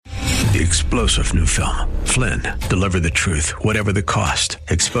The explosive new film, Flynn, deliver the truth, whatever the cost,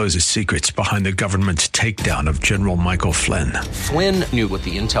 exposes secrets behind the government's takedown of General Michael Flynn. Flynn knew what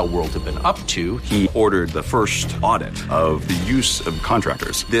the intel world had been up to. He ordered the first audit of the use of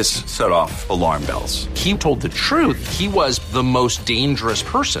contractors. This set off alarm bells. He told the truth. He was the most dangerous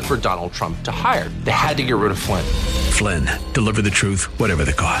person for Donald Trump to hire. They had to get rid of Flynn. Flynn, deliver the truth, whatever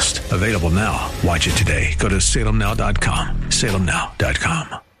the cost. Available now. Watch it today. Go to salemnow.com.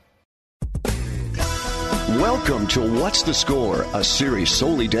 salemnow.com. Welcome to What's the Score, a series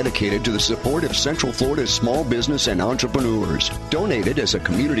solely dedicated to the support of Central Florida's small business and entrepreneurs. Donated as a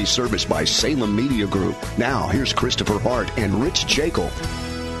community service by Salem Media Group. Now, here's Christopher Hart and Rich Jekyll.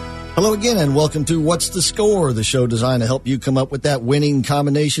 Hello again, and welcome to What's the Score, the show designed to help you come up with that winning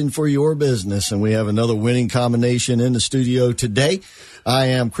combination for your business. And we have another winning combination in the studio today. I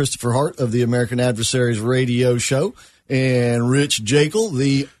am Christopher Hart of the American Adversaries Radio Show, and Rich Jekyll,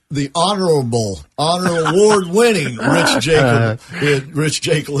 the honor award-winning Rich Jekyll. Rich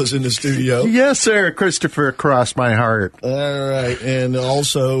Jekyll is in the studio. Yes, sir, Christopher, across my heart. All right, and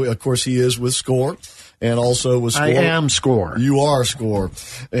also, of course, he is with SCORE. And also with SCORE. I am SCORE. You are SCORE.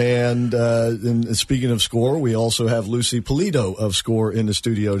 And speaking of SCORE, we also have Lucy Polito of SCORE in the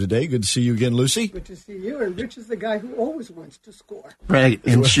studio today. Good to see you again, Lucy. Good to see you. And Rich is the guy who always wants to score. Right,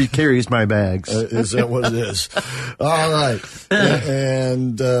 and she carries my bags. Is that what it is? All right.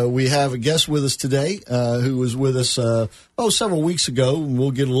 And we have a guest with us today who was with us several weeks ago. And we'll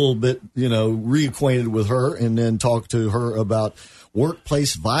get a little bit, reacquainted with her and then talk to her about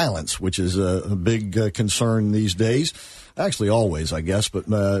workplace violence, which is a big concern these days. Actually, always, I guess, but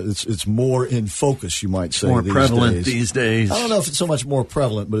it's more in focus, you might say. More prevalent these days. I don't know if it's so much more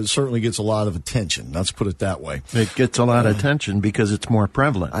prevalent, but it certainly gets a lot of attention. Let's put it that way. It gets a lot of attention because it's more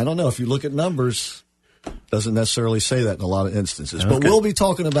prevalent. I don't know. If you look at numbers, doesn't necessarily say that in a lot of instances. Okay. But we'll be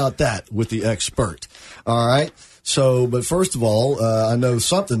talking about that with the expert. All right? So, but first of all, I know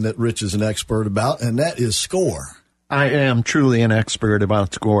something that Rich is an expert about, and that is SCORE. I am truly an expert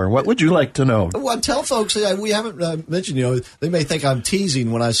about SCORE. What would you like to know? Well, tell folks, we haven't mentioned, they may think I'm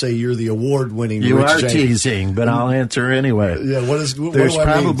teasing when I say you're the award-winning You Rich are Jenkins. Teasing, but I'll answer anyway. Yeah, There's what do I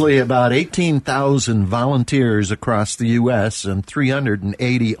probably mean? about 18,000 volunteers across the U.S. and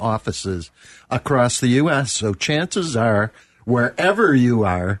 380 offices across the U.S. So chances are, wherever you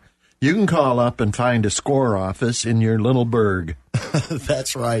are, you can call up and find a SCORE office in your little burg.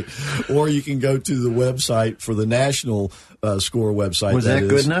 That's right. Or you can go to the website for the national SCORE website. Was that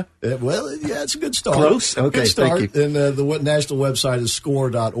good enough? It's a good start. Close? Okay, good start. thank you. And the national website is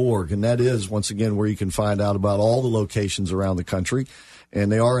score.org, and that is, once again, where you can find out about all the locations around the country.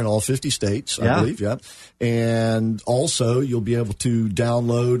 And they are in all 50 states, I believe, yeah. And also, you'll be able to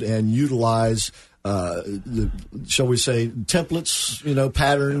download and utilize shall we say, templates,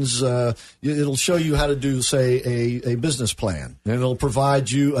 patterns. It'll show you how to do, say, a business plan. And it'll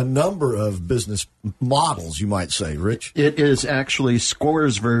provide you a number of business models, you might say, Rich. It is actually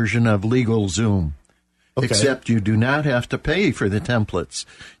SCORE's version of LegalZoom. Okay. Except you do not have to pay for the templates.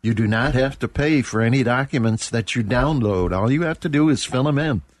 You do not have to pay for any documents that you download. All you have to do is fill them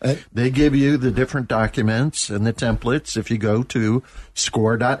in. They give you the different documents and the templates if you go to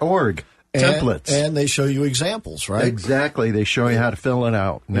score.org. Templates. And they show you examples, right? Exactly. They show you how to fill it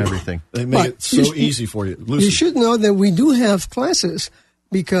out and everything. They make it so easy for you. Lucy. You should know that we do have classes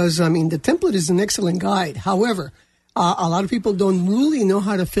because, the template is an excellent guide. However, a lot of people don't really know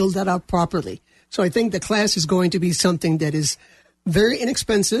how to fill that out properly. So I think the class is going to be something that is very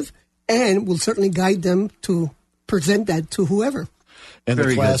inexpensive and will certainly guide them to present that to whoever. And Very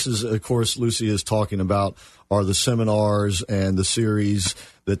the classes, of course, Lucy is talking about are the seminars and the series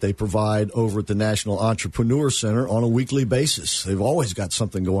that they provide over at the National Entrepreneur Center on a weekly basis. They've always got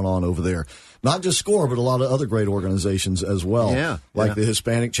something going on over there. Not just SCORE, but a lot of other great organizations as well. Yeah, like the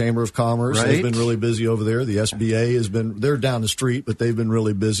Hispanic Chamber of Commerce. Right. They've been really busy over there. The SBA they're down the street, but they've been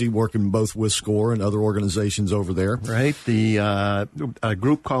really busy working both with SCORE and other organizations over there. Right. A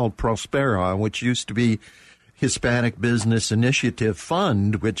group called Prospera, which used to be Hispanic Business Initiative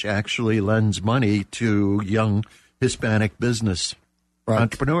Fund, which actually lends money to young Hispanic business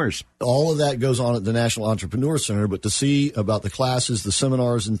entrepreneurs. All of that goes on at the National Entrepreneur Center, but to see about the classes, the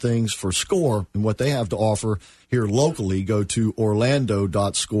seminars, and things for SCORE and what they have to offer here locally, go to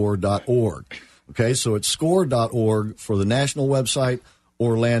orlando.score.org. Okay, so it's score.org for the national website,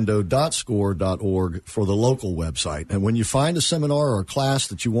 orlando.score.org for the local website. And when you find a seminar or a class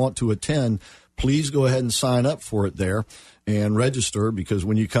that you want to attend, please go ahead and sign up for it there and register, because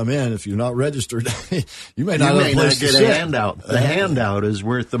when you come in, if you're not registered, you may not get a handout. The handout is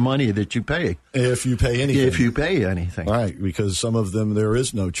worth the money that you pay. If you pay anything. If you pay anything. Right, because some of them there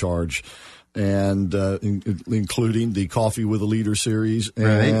is no charge. And including the Coffee with a Leader series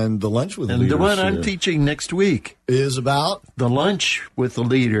and the Lunch with a Leader. And the one series. I'm teaching next week is about the Lunch with the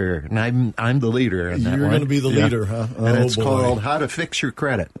Leader, and I'm the leader in that one. You're going to be the leader, huh? And it's called How to Fix Your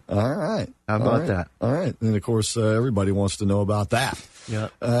Credit. All right. How about that? All right. And, of course, everybody wants to know about that. Yeah.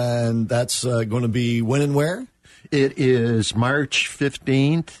 And that's going to be when and where? It is March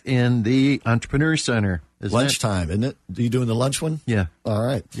 15th in the Entrepreneur Center. Lunchtime, isn't it? Are you doing the lunch one? Yeah. All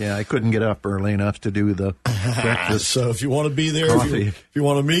right. Yeah, I couldn't get up early enough to do the breakfast. So if you want to be there, if you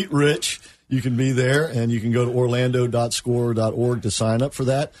want to meet Rich, you can be there, and you can go to orlando.score.org to sign up for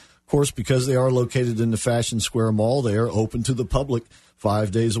that. Of course, because they are located in the Fashion Square Mall, they are open to the public 5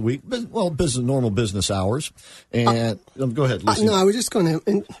 days a week. Well, normal business hours. And go ahead, Lucy. No, I was just going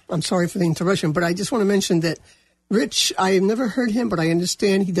to, I'm sorry for the interruption, but I just want to mention that Rich, I have never heard him, but I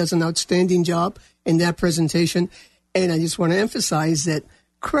understand he does an outstanding job in that presentation. And I just want to emphasize that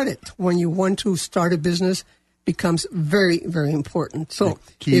credit, when you want to start a business, becomes very, very important. So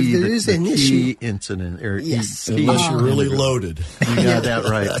if there is an issue, incident, unless you're really loaded, you got that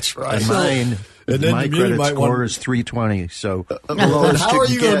right. That's right. And my credit score is 320. So how are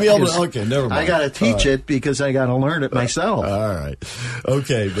you going to be able to? Okay, never mind. I got to teach it because I got to learn it myself. All right.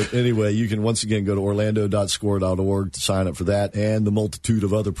 Okay, but anyway, you can once again go to orlando.score.org to sign up for that and the multitude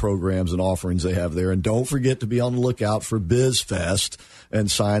of other programs and offerings they have there. And don't forget to be on the lookout for BizFest and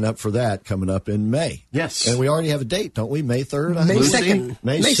sign up for that coming up in May. Yes. And we already have a date, don't we? May 3rd? May 2nd.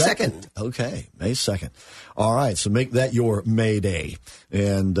 May 2nd. Okay, May 2nd. All right, so make that your May Day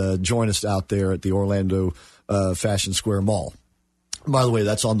and join us out there at the Orlando Fashion Square Mall. By the way,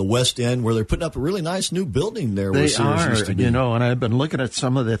 that's on the West End, where they're putting up a really nice new building there. They are, and I've been looking at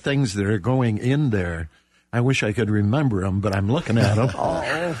some of the things that are going in there. I wish I could remember them, but I'm looking at them.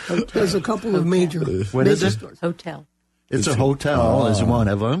 There's a couple of major. What is it? Hotel. It's a hotel is one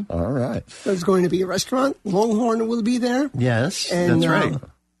of them. All right. There's going to be a restaurant. Longhorn will be there. Yes, and, that's right.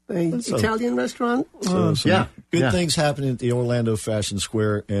 Italian restaurant. Good things happening at the Orlando Fashion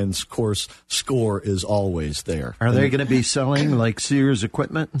Square, and of course, Score is always there. Are they going to be selling like Sears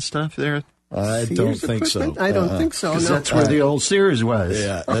equipment and stuff there? I don't think so. I don't think so. Because that's where the old Sears was.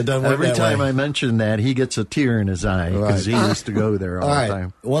 Yeah, it doesn't work Every time way. I mention that, he gets a tear in his eye because he used to go there all the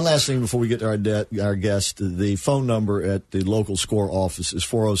time. One last thing before we get to our guest. The phone number at the local Score office is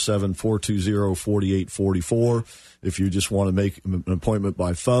 407-420-4844. If you just want to make an appointment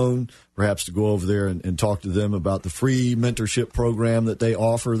by phone, perhaps to go over there and talk to them about the free mentorship program that they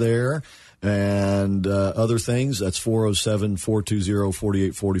offer there and other things, that's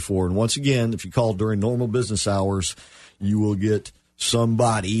 407-420-4844. And once again, if you call during normal business hours, you will get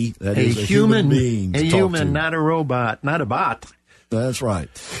somebody that is a human being. A human, not a robot, not a bot. That's right.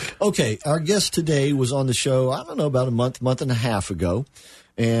 Okay, our guest today was on the show, I don't know, about a month and a half ago.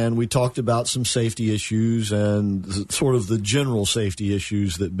 And we talked about some safety issues and sort of the general safety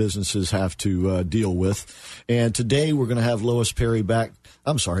issues that businesses have to deal with. And today we're going to have Lois Perry back.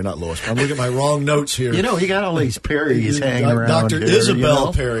 I'm sorry, not Lois. I'm looking at my wrong notes here. You got all these Perrys hanging around. Dr.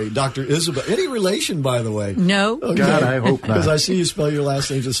 Isabel Perry. Dr. Isabel. Any relation, by the way? No. Okay. God, I hope not. Because I see you spell your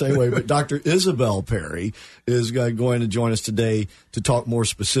last name the same way. But Dr. Isabel Perry is going to join us today to talk more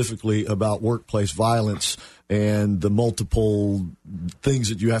specifically about workplace violence and the multiple things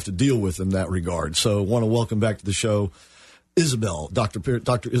that you have to deal with in that regard. So I want to welcome back to the show Isabel, Dr.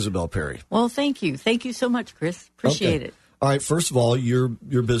 Isabel Perry. Well, thank you. Thank you so much, Chris. Appreciate it. All right. First of all, your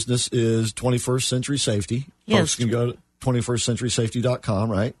business is 21st Century Safety. Yes. Folks can go to 21stcenturysafety.com,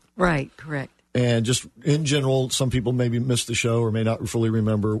 right? Right. Correct. And just in general, some people maybe missed the show or may not fully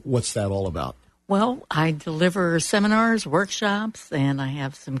remember. What's that all about? Well, I deliver seminars, workshops, and I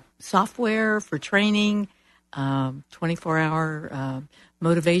have some software for training, 24-hour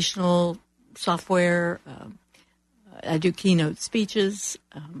motivational software. I do keynote speeches.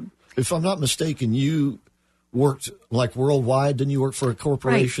 If I'm not mistaken, you worked like worldwide. Didn't you work for a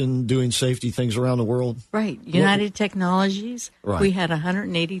corporation doing safety things around the world? Right. United Technologies. Right. We had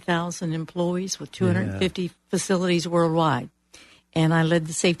 180,000 employees with 250 facilities worldwide. And I led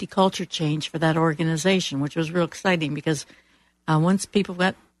the safety culture change for that organization, which was real exciting because once people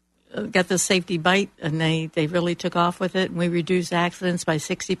got the safety bite and they really took off with it, and we reduced accidents by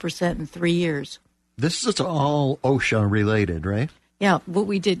 60% in 3 years. This is all OSHA related, right? Yeah, what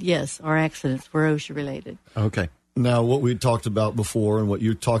we did, yes, our accidents were OSHA related. Okay. Now, what we talked about before and what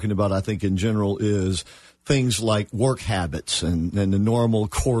you're talking about, I think, in general, is things like work habits and the normal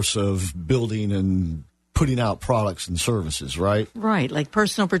course of building and putting out products and services, right? Right, like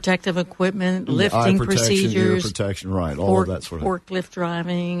personal protective equipment, lifting procedures. Ear protection, right, all of that sort of forklift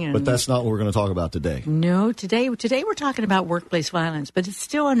driving. But that's not what we're going to talk about today. No, today we're talking about workplace violence, but it's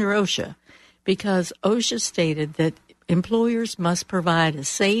still under OSHA because OSHA stated that employers must provide a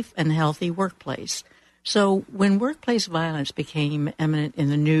safe and healthy workplace. So when workplace violence became eminent in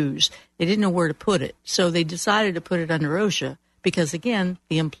the news, they didn't know where to put it. So they decided to put it under OSHA because, again,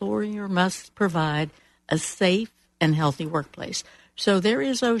 the employer must provide a safe and healthy workplace. So there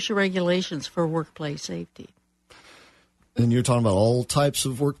is OSHA regulations for workplace safety. And you're talking about all types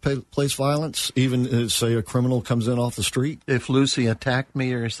of workplace violence, even, say, a criminal comes in off the street? If Lucy attacked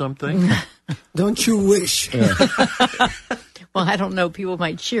me or something? Don't you wish? Yeah. Well, I don't know. People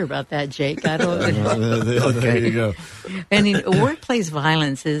might cheer about that, Jake. I don't There you go. And workplace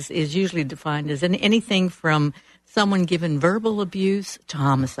violence is usually defined as anything from someone given verbal abuse to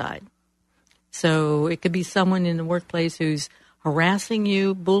homicide. So it could be someone in the workplace who's harassing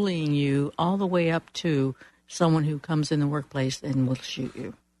you, bullying you, all the way up to someone who comes in the workplace and will shoot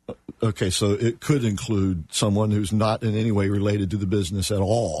you. Okay, so it could include someone who's not in any way related to the business at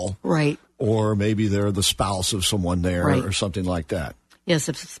all. Right. Or maybe they're the spouse of someone there or something like that. Yes,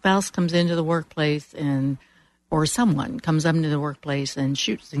 if a spouse comes into the workplace or someone comes up into the workplace and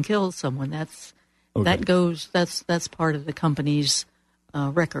shoots and kills someone, that's part of the company's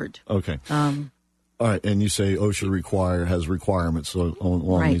record. Okay. All right, and you say OSHA has requirements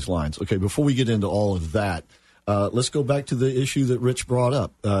along these lines. Okay, before we get into all of that, let's go back to the issue that Rich brought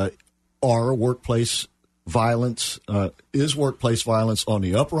up. Is workplace violence on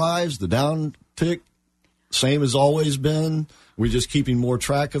the uprise, the downtick, same as always been? We're just keeping more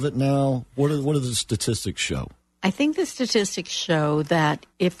track of it now? What do the statistics show? I think the statistics show that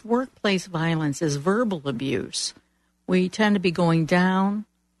if workplace violence is verbal abuse, we tend to be going down,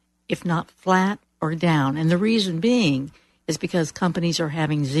 if not flat or down. And the reason being is because companies are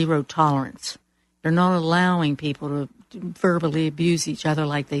having zero tolerance. They're not allowing people to verbally abuse each other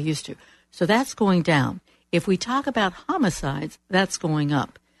like they used to. So that's going down. If we talk about homicides, that's going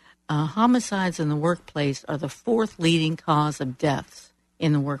up. Homicides in the workplace are the fourth leading cause of deaths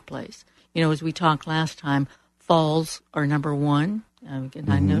in the workplace. You know, as we talked last time, falls are number one. And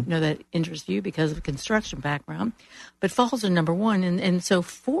I know that interests you because of a construction background. But falls are number one. And so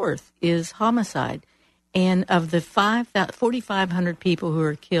fourth is homicide. And of the 4,500 people who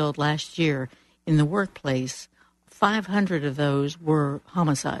were killed last year in the workplace, 500 of those were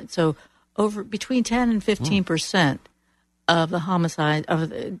homicides. So between 10 and 15% of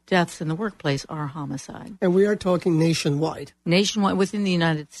the deaths in the workplace are homicide. And we are talking nationwide. Nationwide, within the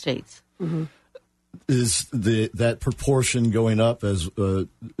United States. Mm-hmm. Is that proportion going up as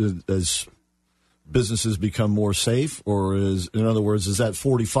businesses become more safe, or in other words, is that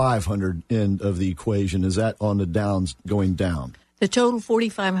 4,500 end of the equation? Is that on the downs going down? The total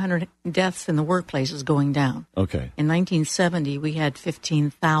 4,500 deaths in the workplace is going down. Okay. In 1970, we had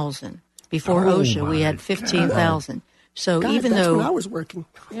 15,000. Before OSHA, we had 15,000. So even that's though when I was working,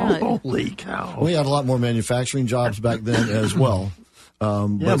 holy cow, we had a lot more manufacturing jobs back then as well.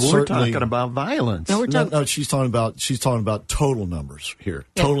 But we're talking about violence. No, she's talking about total numbers here.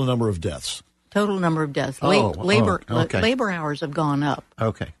 Yeah. Total number of deaths. Total number of deaths. Labor hours have gone up.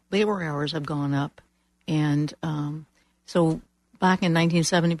 Okay. Labor hours have gone up, and so back in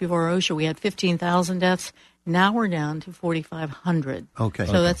 1970, before OSHA, we had 15,000 deaths. Now we're down to 4,500. Okay.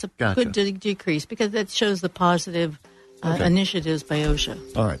 So that's a good decrease because that shows the positive initiatives by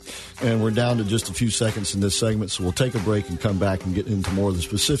OSHA. All right. And we're down to just a few seconds in this segment, so we'll take a break and come back and get into more of the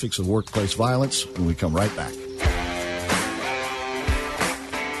specifics of workplace violence when we come right back.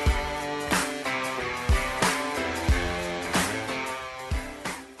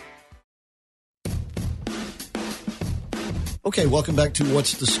 Okay, welcome back to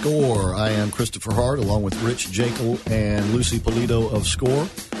What's the Score? I am Christopher Hart, along with Rich Jekyll and Lucy Polito of SCORE.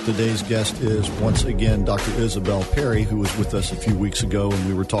 Today's guest is, once again, Dr. Isabel Perry, who was with us a few weeks ago, and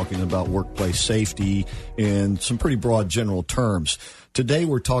we were talking about workplace safety in some pretty broad general terms. Today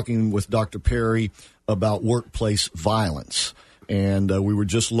we're talking with Dr. Perry about workplace violence. And we were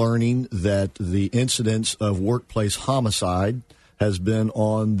just learning that the incidence of workplace homicide has been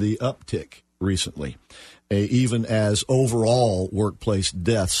on the uptick recently, even as overall workplace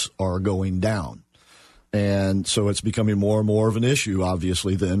deaths are going down. And so it's becoming more and more of an issue,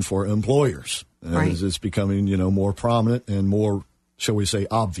 obviously, then for employers. Right. As it's becoming, more prominent and more, shall we say,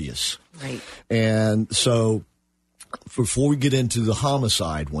 obvious. Right. And so before we get into the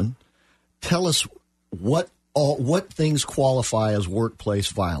homicide one, tell us what what things qualify as workplace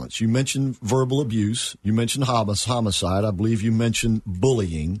violence? You mentioned verbal abuse. You mentioned homicide. I believe you mentioned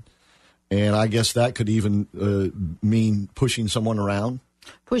bullying. And I guess that could even mean pushing someone around.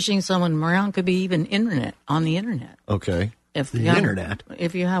 Pushing someone around could be even on the internet. Okay. If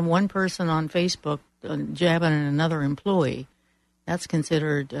you have one person on Facebook jabbing at another employee, that's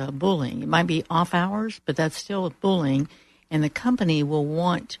considered bullying. It might be off hours, but that's still bullying. And the company will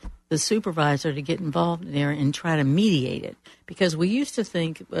want the supervisor to get involved there and try to mediate it. Because we used to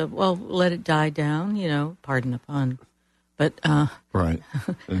think, let it die down, pardon the pun. But right,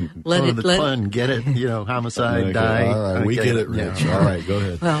 get it, homicide, okay. Die. All right, we get it, Rich. Yeah. All right, go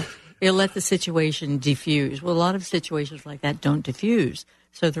ahead. Well, it'll let the situation diffuse. Well, a lot of situations like that don't diffuse,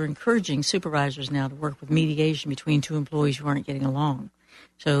 so they're encouraging supervisors now to work with mediation between two employees who aren't getting along.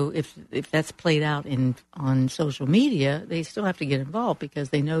 So if that's played out on social media, they still have to get involved because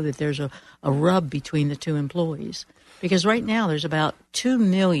they know that there's a rub between the two employees. Because right now there's about 2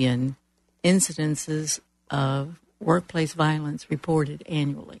 million incidences of workplace violence reported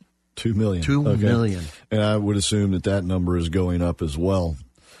annually. 2 million. 2 million. And I would assume that number is going up as well.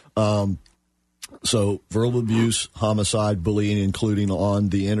 So verbal abuse, homicide, bullying, including on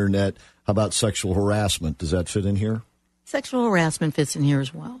the internet. How about sexual harassment? Does that fit in here? Sexual harassment fits in here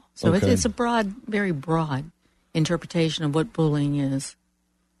as well. So it's a very broad interpretation of what bullying is.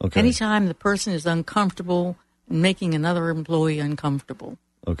 Okay. Anytime the person is uncomfortable, making another employee uncomfortable.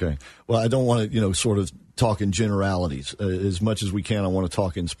 Okay. Well, I don't want to, sort of talk in generalities. As much as we can, I want to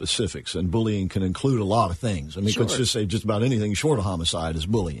talk in specifics. And bullying can include a lot of things. I mean, let's just say just about anything short of homicide is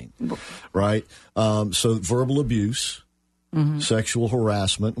bullying, right? So verbal abuse, sexual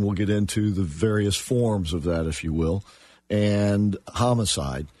harassment, and we'll get into the various forms of that, if you will, and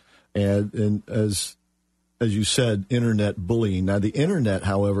homicide. And as you said, internet bullying. Now, the internet,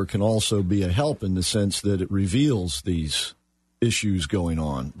 however, can also be a help in the sense that it reveals these issues going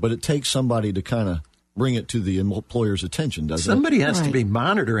on, but it takes somebody to kind of bring it to the employer's attention, doesn't it? Somebody has to be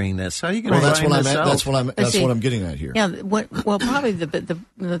monitoring this. How are you going to find this out? That's what I'm getting at here. Yeah. Probably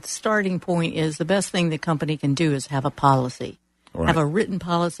the starting point is the best thing the company can do is have a policy, have a written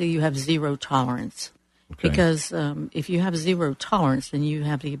policy. You have zero tolerance, because if you have zero tolerance, then you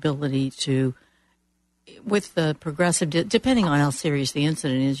have the ability to, with the progressive, depending on how serious the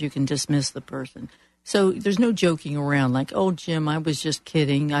incident is, you can dismiss the person. So there's no joking around like, oh, Jim, I was just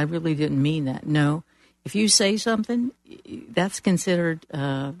kidding. I really didn't mean that. No. If you say something, that's considered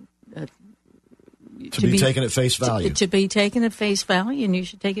to be taken at face value. To be taken at face value, and you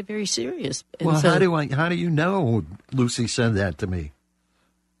should take it very serious. Well, how do you know Lucy said that to me?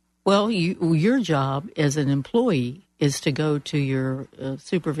 Well, your job as an employee is to go to your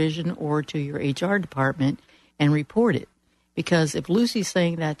supervision or to your HR department and report it. Because if Lucy's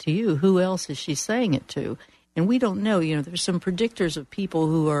saying that to you, who else is she saying it to? And we don't know. There's some predictors of people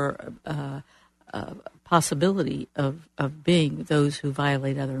who are possibility of being those who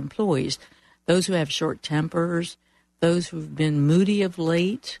violate other employees, those who have short tempers, those who've been moody of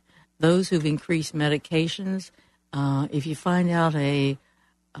late, those who've increased medications. If you find out a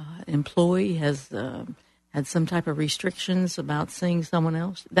employee has had some type of restrictions about seeing someone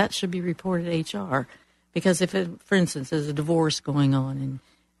else, that should be reported to HR. Because if, for instance, there's a divorce going on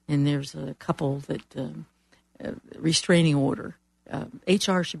and there's a couple that restraining order,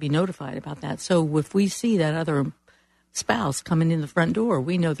 HR should be notified about that. So if we see that other spouse coming in the front door,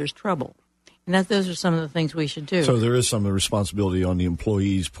 we know there's trouble. And those are some of the things we should do. So there is some responsibility on the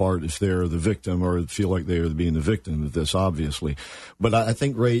employee's part if they're the victim or feel like they are being the victim of this, obviously. But I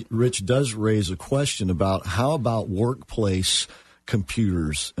think Rich does raise a question about how about workplace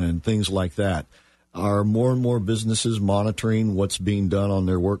computers and things like that? Are more and more businesses monitoring what's being done on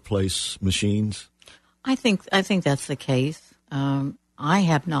their workplace machines? I think that's the case. I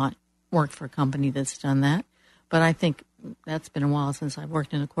have not worked for a company that's done that, but I think that's been a while since I've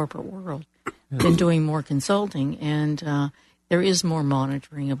worked in the corporate world. Been doing more consulting, and there is more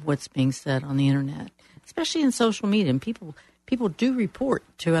monitoring of what's being said on the internet, especially in social media. And people do report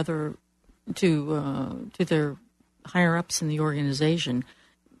to their higher ups in the organization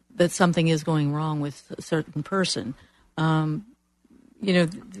that something is going wrong with a certain person. It's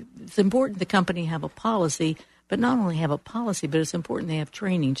important the company have a policy, but not only have a policy, but it's important they have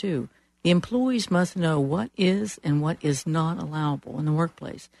training too. The employees must know what is and what is not allowable in the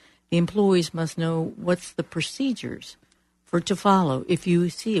workplace. The employees must know what's the procedures to follow if you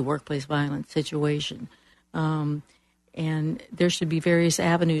see a workplace violence situation. And there should be various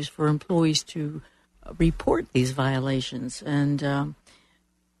avenues for employees to report these violations. And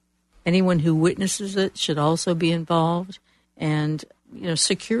anyone who witnesses it should also be involved. And,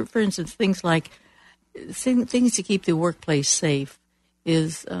 secure, for instance, things like things to keep the workplace safe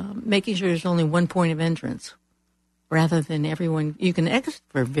is making sure there's only one point of entrance rather than everyone. You can exit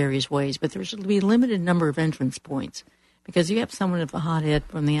for various ways, but there's going to be a limited number of entrance points because you have someone with a hothead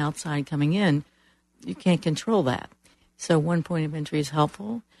from the outside coming in. You can't control that. So one point of entry is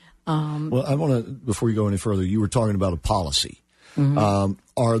helpful. Well, I want to, before you go any further, you were talking about a policy. Mm-hmm.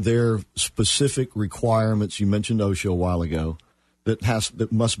 Are there specific requirements? You mentioned OSHA a while ago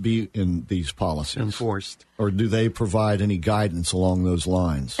that must be in these policies enforced, or do they provide any guidance along those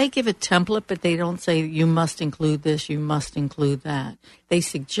lines? They give a template, but they don't say you must include this, you must include that. They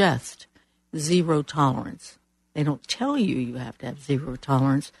suggest zero tolerance. They don't tell you have to have zero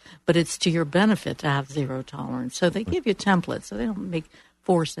tolerance, but it's to your benefit to have zero tolerance. So they give you templates, so they don't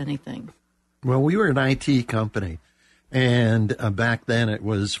force anything. Well, we were an IT company, and back then it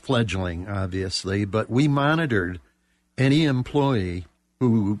was fledgling, obviously, but we monitored any employee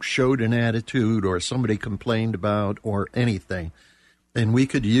who showed an attitude or somebody complained about or anything, and we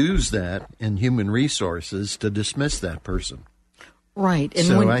could use that in human resources to dismiss that person. Right. And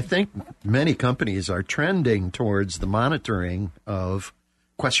so I think many companies are trending towards the monitoring of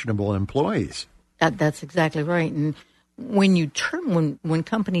questionable employees. That's exactly right. And when when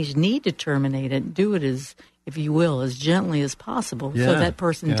companies need to terminate it, do it as, if you will, as gently as possible, so that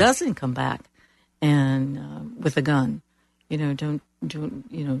person doesn't come back and with a gun. Don't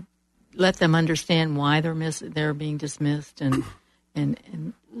let them understand why they're being dismissed, and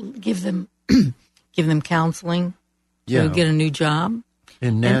give them counseling. To get a new job.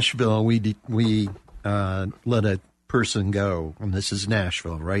 In Nashville, we let a person go, and this is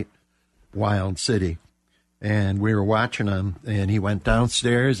Nashville, right? Wild city. And we were watching him, and he went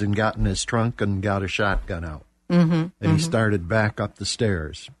downstairs and got in his trunk and got a shotgun out. Mm-hmm, and he started back up the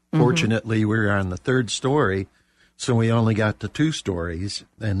stairs. Mm-hmm. Fortunately, we were on the third story, so we only got to 2 stories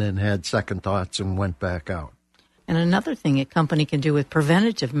and then had second thoughts and went back out. And another thing a company can do with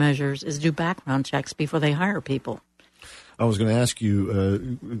preventative measures is do background checks before they hire people. I was going to ask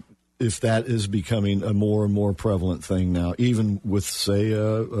you if that is becoming a more and more prevalent thing now, even with, say,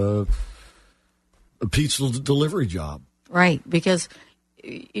 a pizza delivery job. Right, because,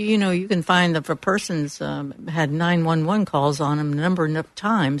 you can find that if a person's had 911 calls on them a number of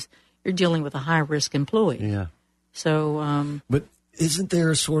times, you're dealing with a high-risk employee. Yeah. So, but isn't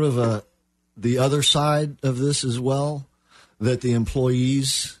there sort of the other side of this as well, that the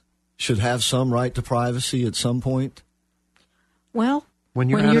employees should have some right to privacy at some point? Well, when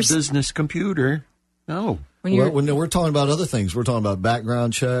you're on a business computer, no. When we're talking about other things, we're talking about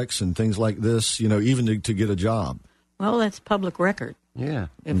background checks and things like this, even to get a job. Well, that's public record. Yeah.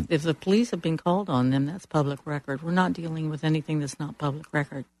 If the police have been called on them, that's public record. We're not dealing with anything that's not public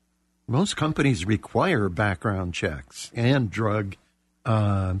record. Most companies require background checks and drug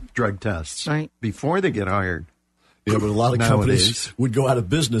tests before they get hired. Yeah, but a lot of companies would go out of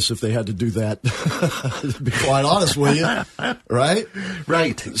business if they had to do that, to be quite honest with you, right?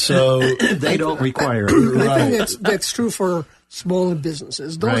 Right. So they don't require it. I think that's true for smaller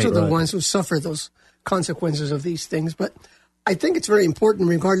businesses. Those are the ones who suffer those consequences of these things. But I think it's very important,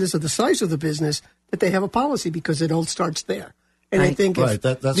 regardless of the size of the business, that they have a policy, because it all starts there. And I think if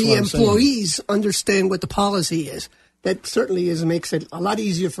the employees understand what the policy is, that certainly makes it a lot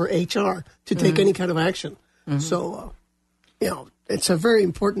easier for HR to take any kind of action. Mm-hmm. So, it's a very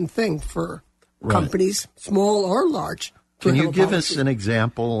important thing for companies, small or large. Can you give us an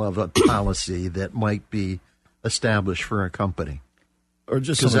example of a policy that might be established for a company? Or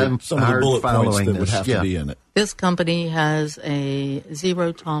just some of the bullet points that would have to be in it. This company has a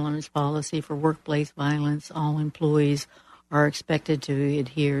zero tolerance policy for workplace violence. All employees are expected to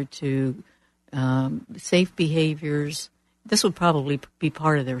adhere to safe behaviors. This would probably be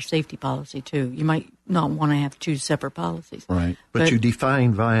part of their safety policy, too. You might not want to have 2 separate policies. Right. But you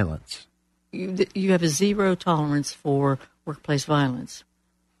define violence. You have a zero tolerance for workplace violence.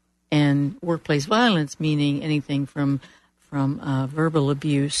 And workplace violence meaning anything from verbal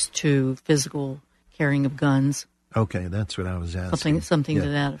abuse to physical carrying of guns. Okay, that's what I was asking. Something to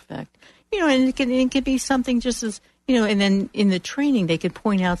that effect. And it can be something just as, and then in the training they could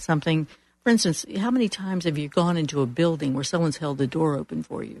point out something. For instance, how many times have you gone into a building where someone's held the door open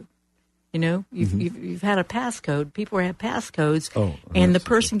for you? You've had a passcode. People have passcodes, and the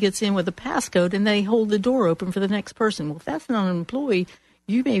person gets in with a passcode, and they hold the door open for the next person. Well, if that's not an employee,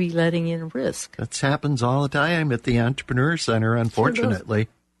 you may be letting in a risk. That happens all the time at the Entrepreneur Center, unfortunately.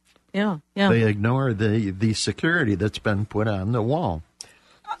 Sure They ignore the security that's been put on the wall.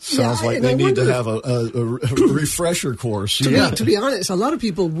 Sounds like they need to have a refresher course. To be honest, a lot of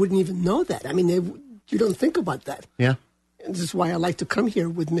people wouldn't even know that. I mean, you don't think about that. Yeah. And this is why I like to come here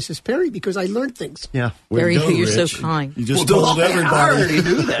with Mrs. Perry, because I learned things. Yeah. Very, you're Rich. so kind. You just told everybody. I already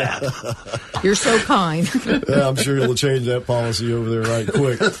knew that. You're so kind. Yeah, I'm sure you'll change that policy over there right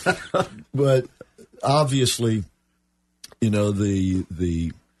quick. But obviously, you know, the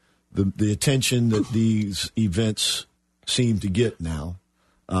attention that these events seem to get now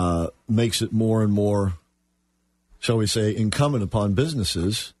makes it more and more, shall we say, incumbent upon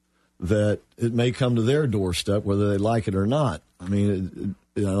businesses that it may come to their doorstep whether they like it or not. I mean,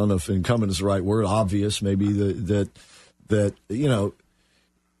 I don't know if incumbent is the right word, obvious, maybe that you know,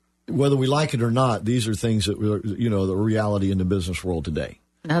 whether we like it or not, these are things that, you know, the reality in the business world today.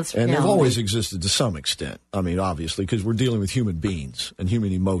 That's and reality. they've always existed to some extent. I mean, obviously, because we're dealing with human beings and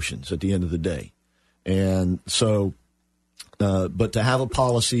human emotions at the end of the day. And so, but to have a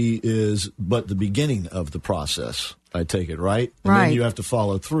policy is but the beginning of the process, I take it, right? And right. then you have to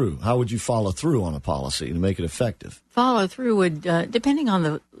follow through. How would you follow through on a policy to make it effective? Follow through would, depending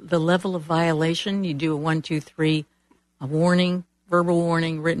on the level of violation, you do a 1, 2, 3, a warning, verbal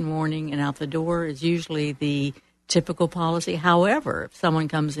warning, written warning, and out the door is usually the typical policy. However, if someone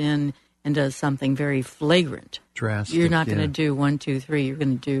comes in and does something very flagrant, drastic, you're not going to do 1, 2, 3. You're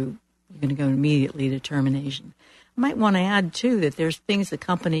going to go immediately to termination. I might want to add, too, that there's things the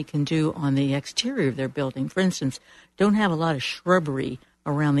company can do on the exterior of their building. For instance, don't have a lot of shrubbery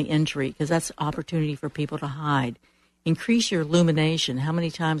around the entry because that's opportunity for people to hide. Increase your illumination. How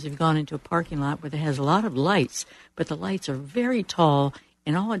many times have you gone into a parking lot where there has a lot of lights, but the lights are very tall,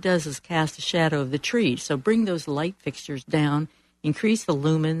 and all it does is cast a shadow of the tree. So bring those light fixtures down, increase the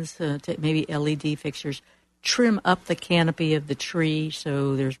lumens, to maybe LED fixtures, trim up the canopy of the tree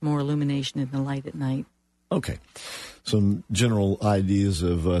so there's more illumination in the light at night. Okay. Some general ideas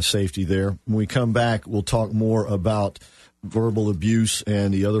of safety there. When we come back, we'll talk more about verbal abuse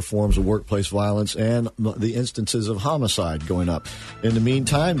and the other forms of workplace violence and the instances of homicide going up. In the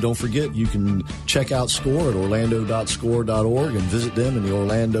meantime, don't forget you can check out SCORE at orlando.score.org and visit them in the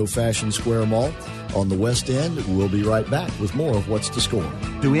Orlando Fashion Square Mall on the West End. We'll be right back with more of What's the Score.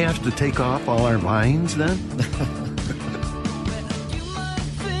 Do we have to take off all our vines then?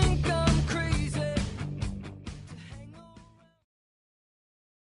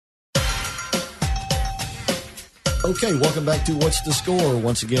 Okay, welcome back to What's the Score?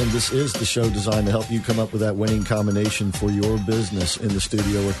 Once again, this is the show designed to help you come up with that winning combination for your business. In the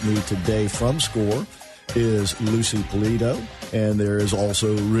studio with me today from SCORE is Lucy Polito, and there is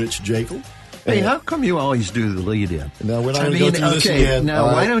also Rich Jekyll. Hey, how come you always do the lead-in? Now, we're not going to go through this again. Now,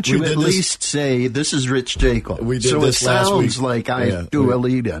 why don't you at least say, this is Rich Jekyll? We did so this it last week. sounds like I do a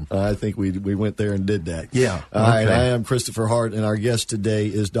lead-in. I think we went there and did that. Yeah. All right, I am Christopher Hart, and our guest today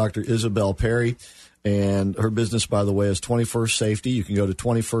is Dr. Isabel Perry. And her business, by the way, is 21st Safety. You can go to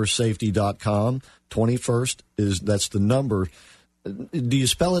 21stsafety.com. 21st that's the number. Do you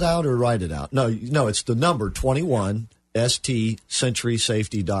spell it out or write it out? No, it's the number 21, ST,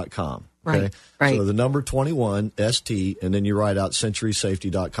 centurysafety.com. Okay? Right. So the number 21, ST, and then you write out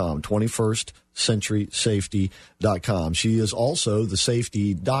centurysafety.com, 21st centurysafety.com. She is also the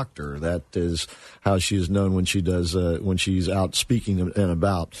safety doctor. That is how she is known when she does when she's out speaking and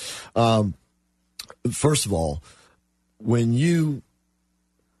about. First of all, let me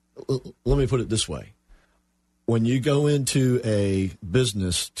put it this way. When you go into a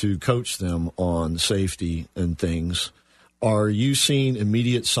business to coach them on safety and things, are you seeing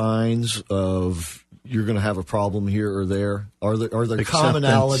immediate signs of you're going to have a problem here or there? Are there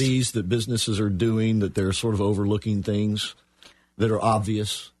commonalities that businesses are doing that they're sort of overlooking things that are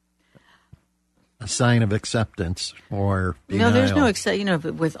obvious? A sign of acceptance or denial. No, there's no acceptance.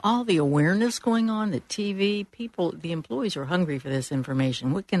 With all the awareness going on, the TV, the employees are hungry for this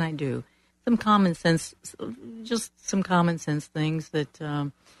information. What can I do? Some common sense things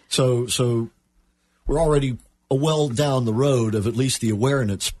that. So we're already well down the road of at least the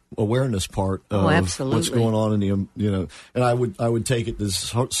awareness part of what's going on in the and I would take it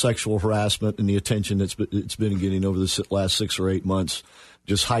this sexual harassment and the attention it's been getting over the last 6 or 8 months.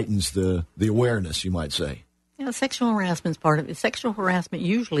 Just heightens the awareness, you might say. Yeah, sexual harassment is part of it. Sexual harassment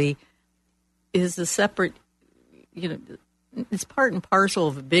usually is a separate, it's part and parcel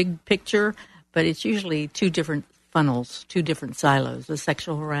of a big picture, but it's usually two different funnels, two different silos, the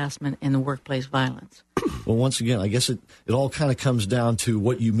sexual harassment and the workplace violence. Well, once again, I guess it all kind of comes down to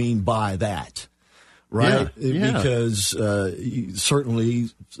what you mean by that. right? Yeah. Because certainly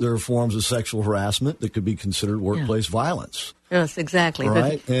there are forms of sexual harassment that could be considered workplace violence. Yes, exactly.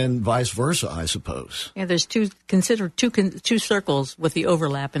 Right, and vice versa, I suppose. Yeah, there's two circles with the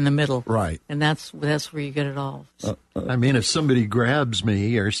overlap in the middle. Right. And that's where you get it all. I mean, if somebody grabs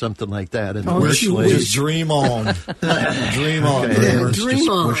me or something like that in the just workplace, dream on. Dream on. Yeah, it's dream just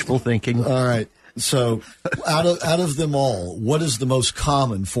on. wishful thinking. All right. So, out of them all, what is the most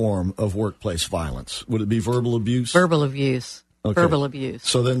common form of workplace violence? Would it be verbal abuse? Verbal abuse. Okay. Verbal abuse.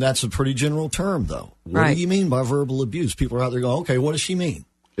 So then that's a pretty general term, though. What Right. do you mean by verbal abuse? People are out there going, okay, what does she mean?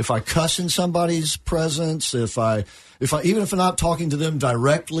 If I cuss in somebody's presence, even if I'm not talking to them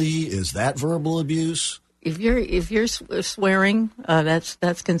directly, is that verbal abuse? If you're swearing,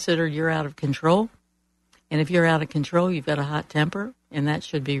 that's considered you're out of control. And if you're out of control, you've got a hot temper, and that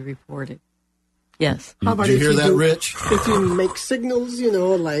should be reported. Yes. How about Did you if hear that, do- Rich? If you make signals,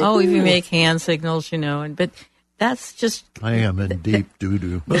 like... Oh, if you make hand signals, but that's just... I am in deep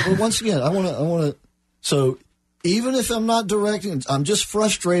doo-doo. But once again, I want to. So even if I'm not directing, I'm just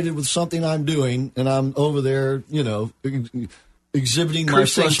frustrated with something I'm doing, and I'm over there, exhibiting my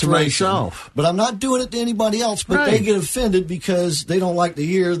Cursing to frustration. myself. But I'm not doing it to anybody else. But they Right. get offended because they don't like to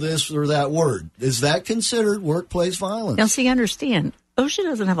hear this or that word. Is that considered workplace violence? Now, see, understand, OSHA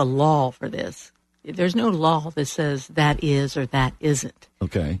doesn't have a law for this. There's no law that says that is or that isn't.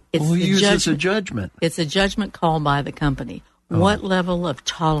 Okay. It's Who the uses a judgment? It's a judgment call by the company. What level of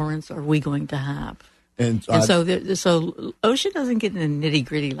tolerance are we going to have? And so OSHA doesn't get in the nitty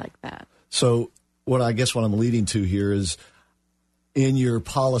gritty like that. So what I'm leading to here is, in your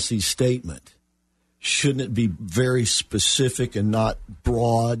policy statement, shouldn't it be very specific and not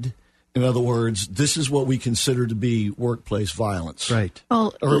broad? In other words, this is what we consider to be workplace violence. Right.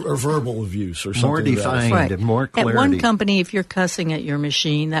 Well, Or verbal abuse or something. More defined right. and more clarity. At one company, if you're cussing at your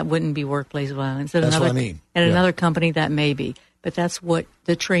machine, that wouldn't be workplace violence. At That's another, what I mean. At Yeah. another company, that may be. But that's what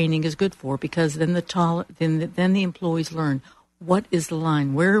the training is good for, because then then the employees learn, what is the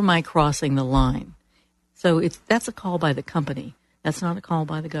line? Where am I crossing the line? So that's a call by the company. That's not a call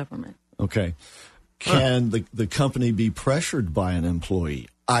by the government. Okay. Can the company be pressured by an employee?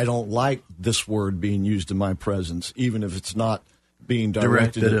 I don't like this word being used in my presence, even if it's not being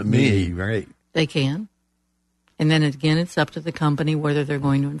directed at me. Right. They can. And then again, it's up to the company whether they're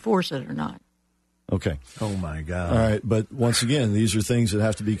going to enforce it or not. Okay. Oh, my God. All right. But once again, these are things that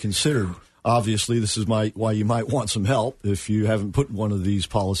have to be considered. Obviously, this is why you might want some help if you haven't put one of these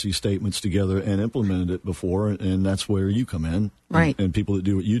policy statements together and implemented it before, and that's where you come in. Right. And people that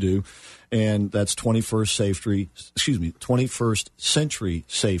do what you do. And that's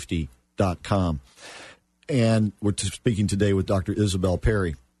 21stcenturysafety.com. And we're speaking today with Dr. Isabel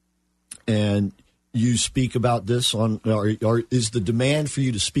Perry. And you speak about this or is the demand for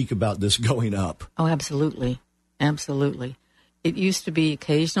you to speak about this going up? Oh, absolutely. Absolutely. It used to be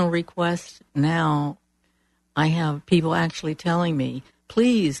occasional requests. Now I have people actually telling me,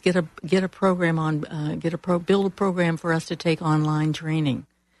 please get a program on, build a program for us to take online training,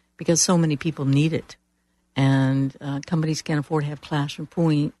 because so many people need it. And companies can't afford to have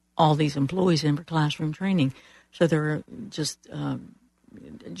pulling all these employees in for classroom training. So they're just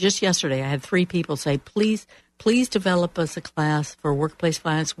yesterday I had 3 people say, please develop us a class for workplace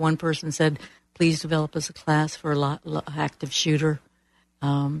violence. One person said, please develop us a class for active shooter.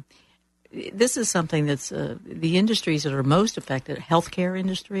 This is something that's the industries that are most affected: healthcare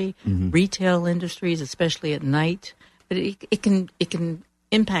industry, retail industries, especially at night. But it can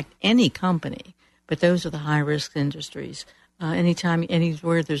impact any company. But those are the high risk industries.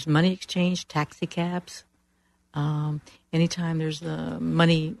 Anywhere there's money exchange, taxi cabs. Anytime there's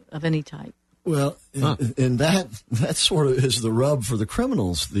money of any type. Well, and that sort of is the rub for the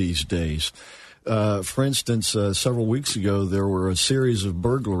criminals these days. For instance, several weeks ago, there were a series of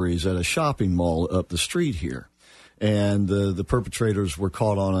burglaries at a shopping mall up the street here. And the perpetrators were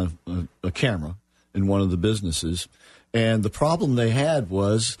caught on a camera in one of the businesses. And the problem they had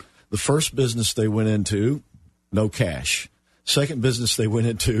was the first business they went into, no cash. Second business they went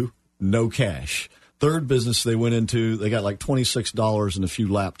into, no cash. Third business they went into, they got like $26 and a few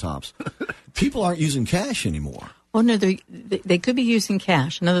laptops. People aren't using cash anymore. Well, no, they could be using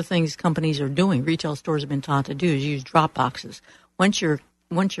cash. Another thing companies are doing, retail stores have been taught to do, is use drop boxes. Once your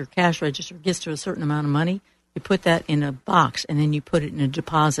cash register gets to a certain amount of money, you put that in a box, and then you put it in a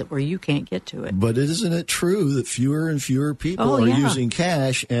deposit where you can't get to it. But isn't it true that fewer and fewer people are using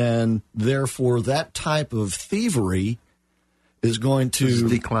cash, and therefore that type of thievery is going to... Is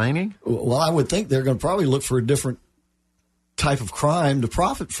declining? Well, I would think they're going to probably look for a different type of crime to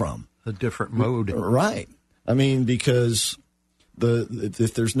profit from. A different mode. Right. I mean, because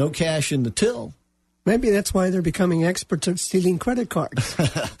if there's no cash in the till, Maybe that's why they're becoming experts at stealing credit cards.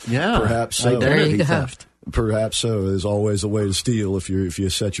 Yeah, perhaps so. Identity theft. Perhaps so. There's always a way to steal if you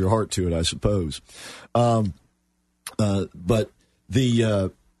set your heart to it, I suppose. But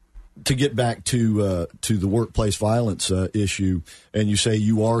to get back to the workplace violence issue, and you say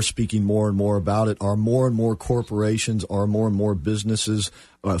you are speaking more and more about it. Are more and more corporations, are more and more businesses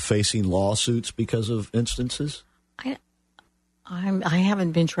facing lawsuits because of instances? I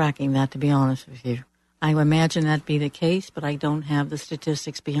haven't been tracking that, to be honest with you. I imagine that'd be the case, but I don't have the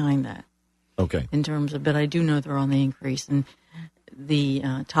statistics behind that. Okay. In terms of, but I do know they're on the increase, and the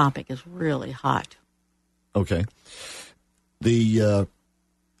topic is really hot. Okay. You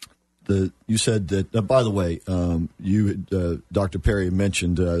said that. By the way, Dr. Perry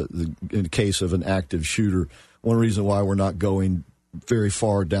mentioned in the case of an active shooter. One reason why we're not going very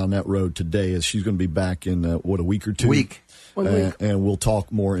far down that road today is she's going to be back in a week or two. One week. And we'll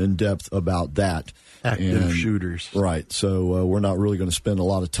talk more in depth about that. Active shooters. Right. So we're not really going to spend a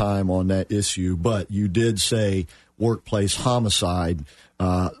lot of time on that issue. But you did say workplace homicides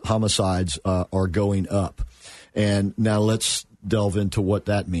are going up. And now let's delve into what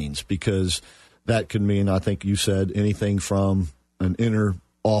that means, because that could mean, I think you said, anything from an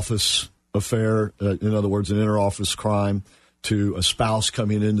inter-office affair, in other words, an inter-office crime, to a spouse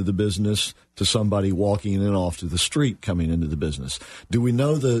coming into the business, to somebody walking in off to the street coming into the business. Do we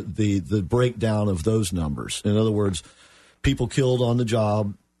know the breakdown of those numbers? In other words, people killed on the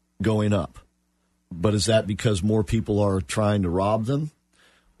job going up. But is that because more people are trying to rob them,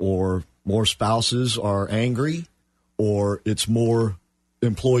 or more spouses are angry, or it's more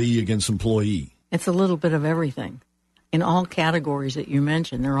employee against employee? It's a little bit of everything. In all categories that you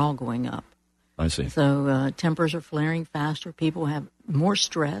mentioned, they're all going up. I see. So tempers are flaring faster. People have more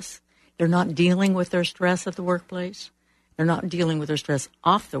stress. They're not dealing with their stress at the workplace. They're not dealing with their stress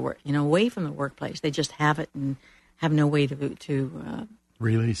off the work, away from the workplace. They just have it and have no way to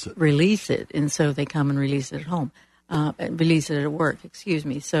release it. And so they come and release it at home. Release it at work,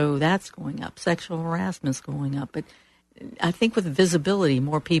 So that's going up. Sexual harassment's going up. But I think with visibility,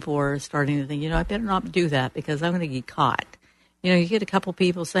 more people are starting to think, I better not do that because I'm going to get caught. You get a couple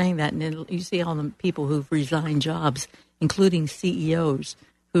people saying that, and then you see all the people who've resigned jobs, including CEOs,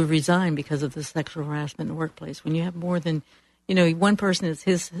 who resigned because of the sexual harassment in the workplace. When you have more than, one person is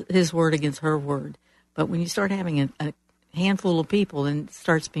his word against her word. But when you start having a handful of people, then it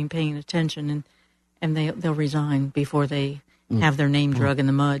starts being paying attention, and they'll resign before they have their name drug in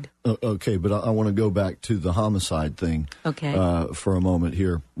the mud. Okay, but I want to go back to the homicide thing for a moment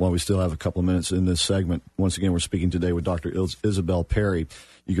here while we still have a couple of minutes in this segment. Once again, we're speaking today with Dr. Isabel Perry.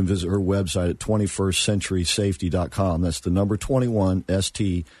 You can visit her website at 21stcenturysafety.com. That's the number 21,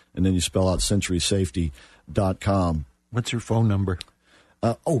 ST, and then you spell out centurysafety.com. What's her phone number?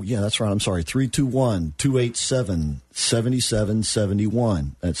 That's right. I'm sorry.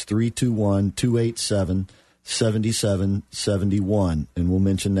 321-287-7771. That's 321-287-7771. And we'll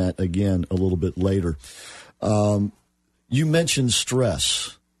mention that again a little bit later. You mentioned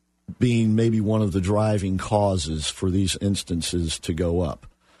stress being maybe one of the driving causes for these instances to go up.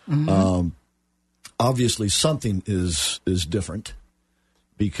 Mm-hmm. Obviously, something is different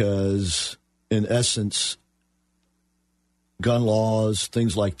because, in essence, gun laws,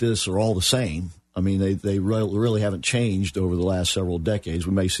 things like this are all the same. I mean, they really haven't changed over the last several decades.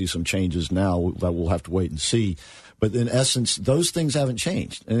 We may see some changes now that we'll have to wait and see. But in essence, those things haven't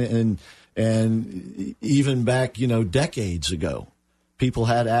changed. And even back, decades ago, people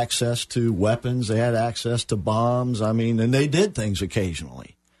had access to weapons. They had access to bombs. I mean, and they did things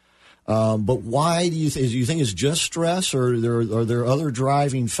occasionally. But why do you think it's just stress, or are there other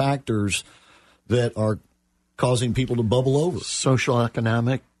driving factors that are causing people to bubble over? Social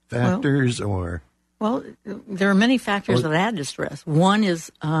economic factors, Well, there are many factors that add to stress. One is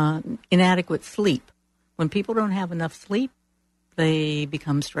inadequate sleep. When people don't have enough sleep, they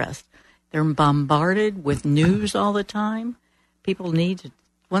become stressed. They're bombarded with news all the time. People need to,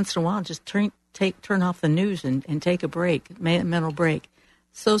 once in a while, just turn off the news and take a break, mental break.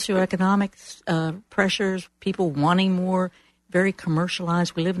 Socioeconomic pressures, people wanting more, very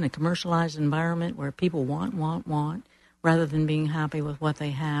commercialized. We live in a commercialized environment where people want, rather than being happy with what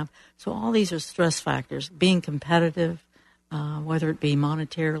they have. So all these are stress factors. Being competitive, whether it be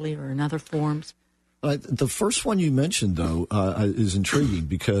monetarily or in other forms. The first one you mentioned, though, is intriguing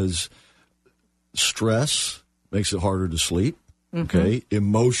because stress makes it harder to sleep. Mm-hmm. Okay,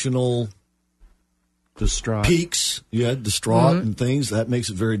 emotional distraught peaks, distraught and things, that makes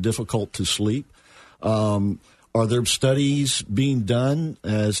it very difficult to sleep. Are there studies being done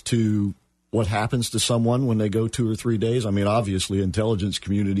as to what happens to someone when they go 2 or 3 days? I mean, obviously, intelligence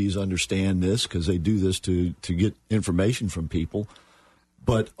communities understand this because they do this to get information from people.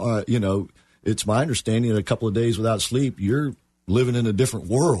 But, it's my understanding that a couple of days without sleep, you're living in a different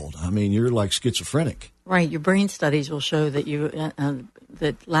world. I mean, you're like schizophrenic. Right. Your brain studies will show that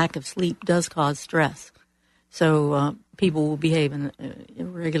that lack of sleep does cause stress. So people will behave in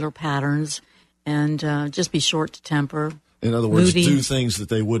irregular patterns and just be short to temper. In other words, do things that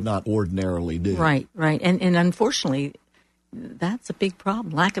they would not ordinarily do. Right. And unfortunately, that's a big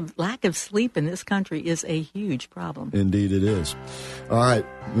problem. Lack of sleep in this country is a huge problem. Indeed it is. All right.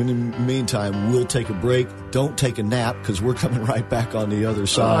 In the meantime, we'll take a break. Don't take a nap because we're coming right back on the other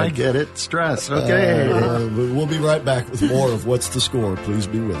side. Oh, I get it. Stress. Okay. But we'll be right back with more of What's the Score. Please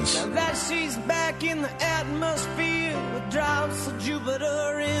be with us. Now that she's back in the atmosphere with drops of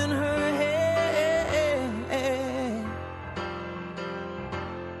Jupiter in her head.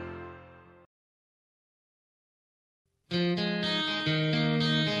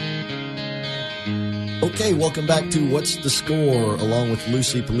 Okay, welcome back to What's the Score? Along with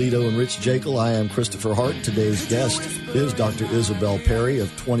Lucy Polito and Rich Jekyll, I am Christopher Hart. Today's guest is Dr. Isabel Perry of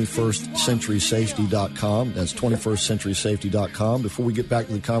 21stCenturySafety.com. That's 21stCenturySafety.com. Before we get back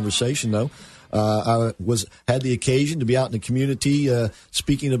to the conversation, though, I had the occasion to be out in the community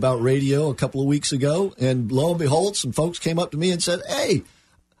speaking about radio a couple of weeks ago, and lo and behold, some folks came up to me and said, "Hey,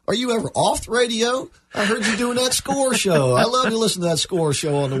 are you ever off the radio? I heard you doing that Score show. I love to listen to that Score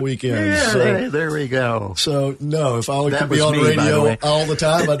show on the weekends." Yeah, so, there we go. So, no, if I could be on the radio all the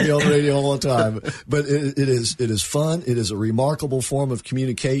time, I'd be on the radio all the time. But it is fun. It is a remarkable form of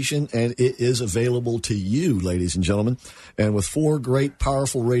communication, and it is available to you, ladies and gentlemen. And with 4 great,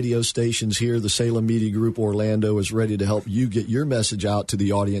 powerful radio stations here, the Salem Media Group Orlando is ready to help you get your message out to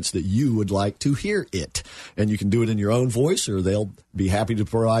the audience that you would like to hear it. And you can do it in your own voice, or they'll be happy to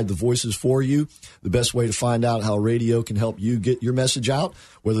provide the voices for you. The best way to find out how radio can help you get your message out,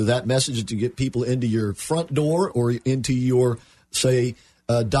 whether that message is to get people into your front door or into your, say,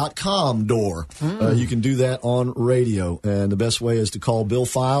 .com door. You can do that on radio. And the best way is to call Bill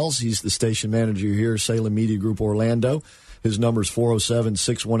Files. He's the station manager here, Salem Media Group Orlando. His number is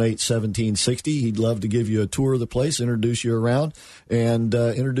 407-618-1760. He'd love to give you a tour of the place, introduce you around, and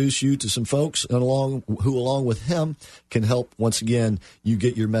introduce you to some folks along with him can help, once again, you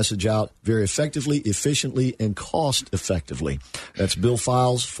get your message out very effectively, efficiently, and cost-effectively. That's Bill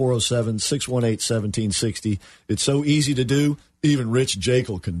Files, 407-618-1760. It's so easy to do, even Rich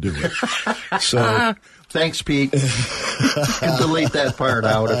Jekyll can do it. So... Thanks, Pete. And delete that part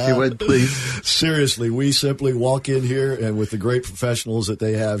out, if you would, please. Seriously, we simply walk in here, and with the great professionals that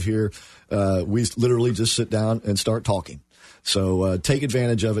they have here, we literally just sit down and start talking. So take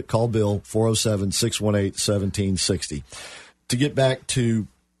advantage of it. Call Bill, 407-618-1760. To get back to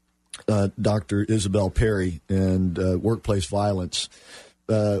Dr. Isabel Perry and workplace violence,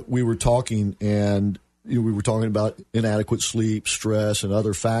 we were talking, and we were talking about inadequate sleep, stress, and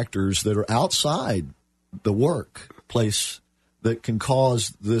other factors that are outside the workplace that can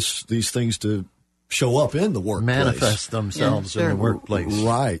cause these things to show up in the workplace. Manifest themselves in the workplace.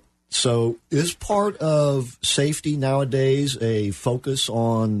 Right. So is part of safety nowadays a focus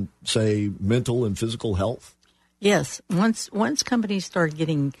on, say, mental and physical health? Yes. Once companies start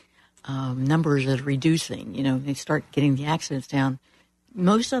getting numbers that are reducing, they start getting the accidents down,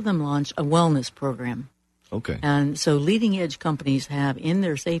 most of them launch a wellness program. Okay. And so leading edge companies have in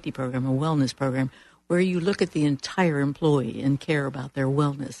their safety program a wellness program where you look at the entire employee and care about their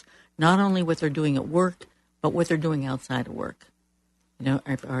wellness, not only what they're doing at work, but what they're doing outside of work.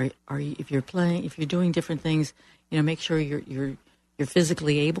 If you're doing different things, make sure you're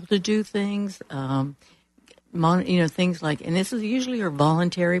physically able to do things. Things like, and this is usually a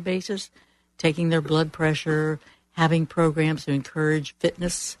voluntary basis, taking their blood pressure, having programs to encourage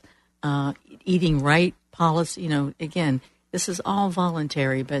fitness, eating right policy. Again, this is all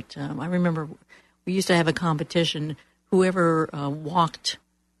voluntary, but I remember we used to have a competition. Whoever walked,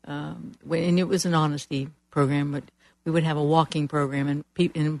 and it was an honesty program, but we would have a walking program, and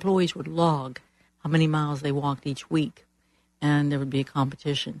employees would log how many miles they walked each week, and there would be a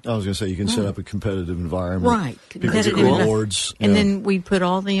competition. I was going to say, you can set up a competitive environment. Right. People get awards. And then we'd put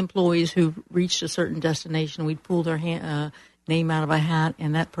all the employees who reached a certain destination, we'd pull their name out of a hat,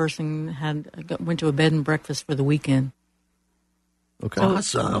 and that person went to a bed and breakfast for the weekend. Okay.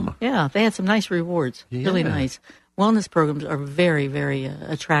 Awesome. Yeah, they had some nice rewards. Yeah. Really nice. Wellness programs are very, very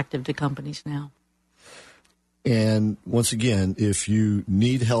attractive to companies now. And once again, if you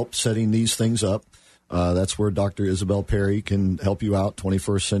need help setting these things up, That's where Dr. Isabel Perry can help you out.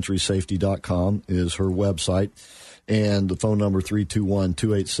 21stcenturysafety.com is her website. And the phone number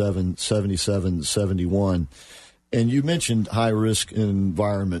 321-287-7771. And you mentioned high-risk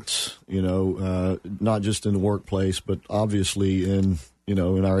environments, not just in the workplace, but obviously in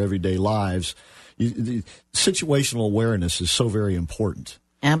our everyday lives. The situational awareness is so very important.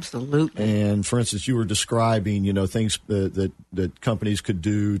 Absolutely. And, for instance, you were describing, things that companies could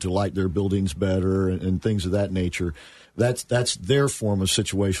do to light their buildings better and things of that nature. That's their form of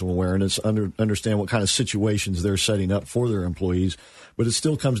situational awareness, understand what kind of situations they're setting up for their employees. But it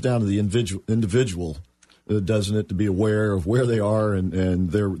still comes down to the individual, doesn't it, to be aware of where they are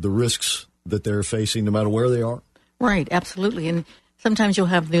and the risks that they're facing no matter where they are? Right, absolutely. And sometimes you'll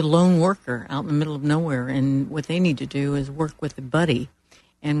have the lone worker out in the middle of nowhere, and what they need to do is work with a buddy.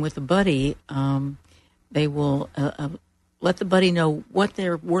 And with the buddy, they will let the buddy know what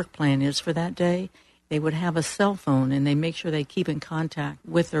their work plan is for that day. They would have a cell phone, and they make sure they keep in contact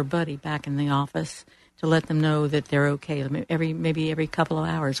with their buddy back in the office to let them know that they're okay. Maybe every couple of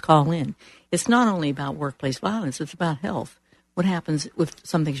hours, call in. It's not only about workplace violence; it's about health. What happens if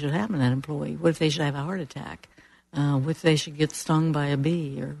something should happen to that employee? What if they should have a heart attack? What if they should get stung by a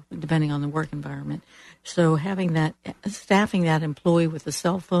bee, or depending on the work environment? So staffing that employee with a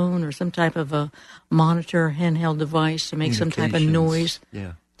cell phone or some type of a monitor, handheld device to make some type of noise.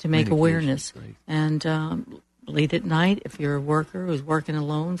 Yeah. To make awareness. Right. And late at night, if you're a worker who's working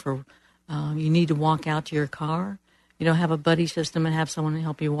alone, you need to walk out to your car, have a buddy system and have someone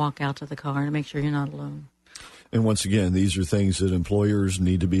help you walk out to the car and make sure you're not alone. And once again, these are things that employers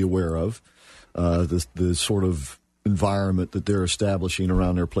need to be aware of, the sort of environment that they're establishing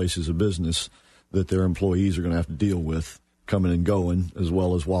around their places of business that their employees are going to have to deal with coming and going, as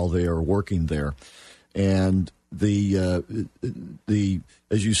well as while they are working there. And the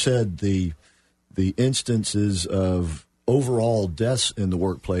as you said, the instances of overall deaths in the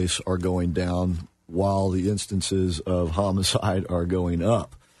workplace are going down, while the instances of homicide are going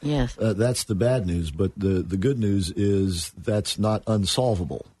up. Yes, that's the bad news. But the good news is that's not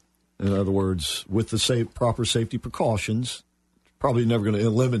unsolvable. In other words, with the proper safety precautions, probably never going to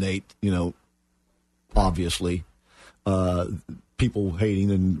eliminate, obviously, people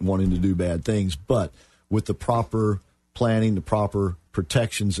hating and wanting to do bad things, but with the proper planning, the proper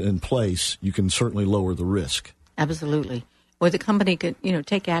protections in place, you can certainly lower the risk. Absolutely. Well, the company could,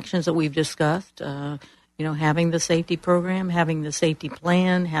 take actions that we've discussed, having the safety program, having the safety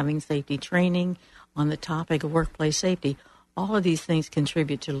plan, having safety training on the topic of workplace safety. All of these things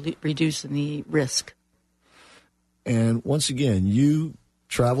contribute to reducing the risk. And once again, you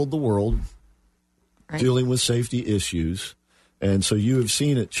traveled the world dealing with safety issues, and so you have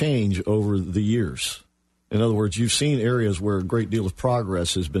seen it change over the years. In other words, you've seen areas where a great deal of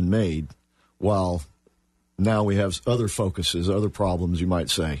progress has been made, while now we have other focuses, other problems, you might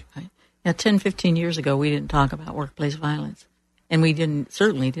say. Right. Now, 10, 15 years ago, we didn't talk about workplace violence, and we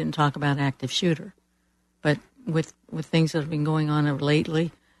certainly didn't talk about active shooter. But with things that have been going on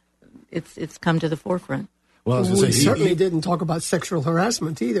lately, it's come to the forefront. Well, we certainly didn't talk about sexual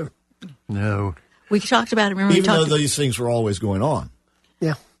harassment either. No. We talked about it. Remember, even though these things were always going on.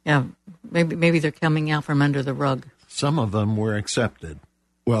 Yeah. Yeah. Maybe they're coming out from under the rug. Some of them were accepted.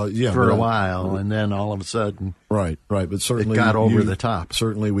 Well, yeah, for a while, and then all of a sudden, right. But certainly it got over the top.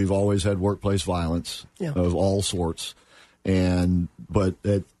 Certainly, we've always had workplace violence of all sorts, but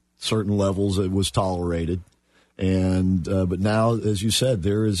at certain levels, it was tolerated. And but now, as you said,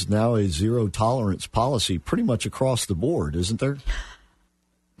 there is now a zero tolerance policy pretty much across the board, isn't there?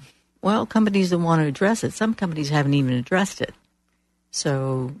 Well, companies that want to address it, some companies haven't even addressed it.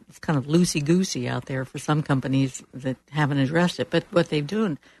 So it's kind of loosey-goosey out there for some companies that haven't addressed it. But what they're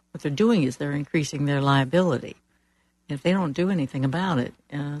doing is they're increasing their liability. If they don't do anything about it,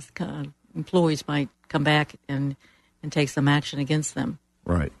 employees might come back and take some action against them.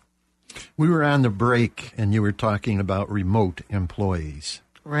 Right. We were on the break, and you were talking about remote employees.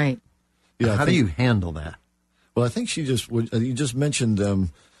 Right. Yeah. How do you handle that? Well, I think you just mentioned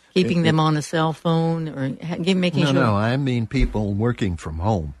them. Keeping them on a cell phone or making sure. No, I mean people working from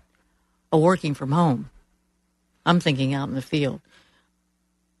home. Oh, working from home. I'm thinking out in the field.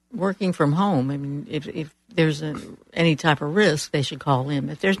 Working from home, I mean, if there's any type of risk, they should call in.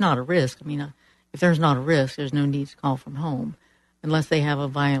 If there's not a risk, if there's not a risk, there's no need to call from home. Unless they have a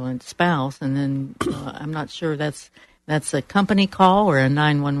violent spouse, and then I'm not sure that's a company call or a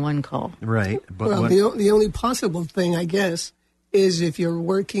 911 call. Right. But the only possible thing, I guess, is if you're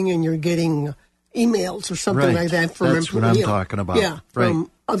working and you're getting emails or something like that from that's what I'm talking about. Yeah, from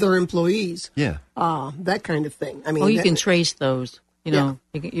other employees. Yeah. That kind of thing. You can trace those. You know,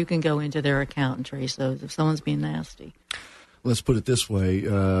 you can go into their account and trace those if someone's being nasty. Let's put it this way.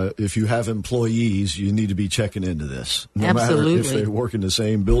 If you have employees, you need to be checking into this. No Absolutely. matter if they work in the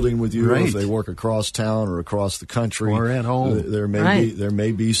same building with you, Right. or if they work across town or across the country. Or at home. There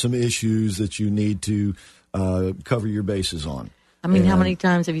may be some issues that you need to cover your bases on. I mean, how many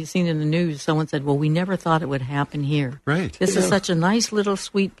times have you seen in the news someone said, well, we never thought it would happen here. Right. This is such a nice little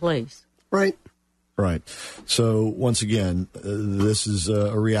sweet place. Right. Right. So, once again, this is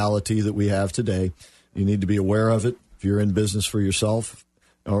a reality that we have today. You need to be aware of it. If you're in business for yourself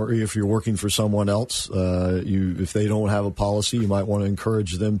or if you're working for someone else, if they don't have a policy, you might want to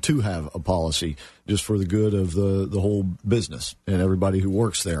encourage them to have a policy just for the good of the whole business and everybody who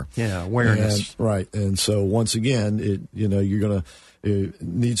works there. Yeah, awareness. And so, once again, you're going to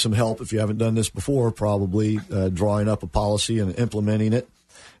need some help if you haven't done this before, probably drawing up a policy and implementing it.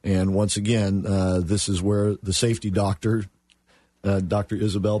 And once again, this is where the safety doctor, Dr.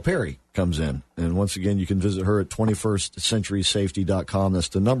 Isabel Perry, comes in. And once again, you can visit her at 21stcenturysafety.com. That's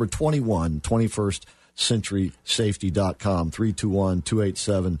the number 21stcenturysafety.com,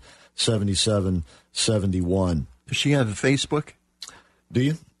 321-287-7771. Does she have a Facebook? Do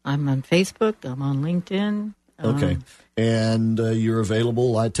you? I'm on Facebook. I'm on LinkedIn. Okay. And you're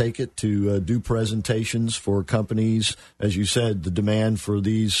available, I take it, to do presentations for companies. As you said, the demand for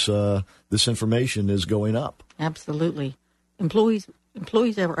this information is going up. Absolutely. Employees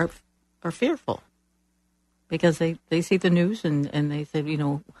are fearful because they see the news and they say,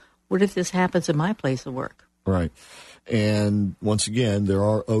 what if this happens in my place of work? Right. And once again, there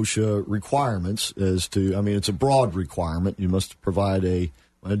are OSHA requirements it's a broad requirement. You must provide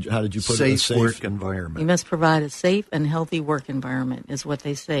how did you put it? Safe work environment. You must provide a safe and healthy work environment is what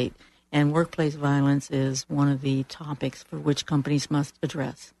they state. And workplace violence is one of the topics for which companies must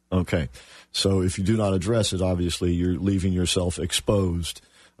address. Okay. So if you do not address it, obviously you're leaving yourself exposed,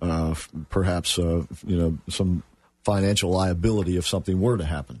 perhaps, some financial liability if something were to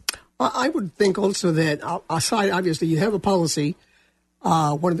happen. I would think also that aside, obviously, you have a policy.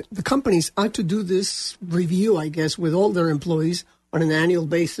 One of the companies ought to do this review, I guess, with all their employees on an annual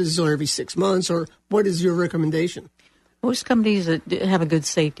basis or every 6 months, or what is your recommendation? Most companies that have a good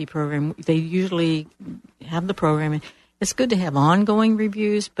safety program, they usually have the program. It's good to have ongoing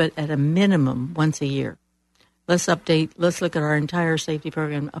reviews, but at a minimum, once a year. Let's look at our entire safety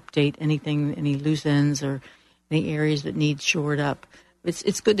program, update any loose ends or any areas that need shored up.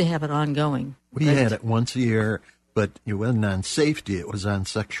 It's good to have it ongoing. We had it once a year, but it wasn't on safety, it was on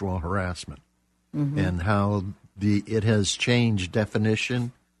sexual harassment. Mm-hmm. And how it has changed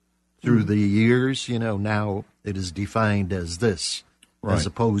definition through the years. Now it is defined as this, as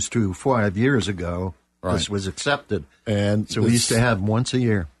opposed to 5 years ago. Right. This was accepted. And so we used to have once a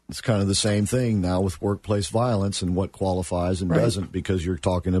year. It's kind of the same thing now with workplace violence and what qualifies and doesn't, because you're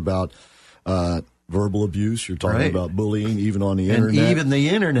talking about verbal abuse, you're talking about bullying, even on the internet. And even the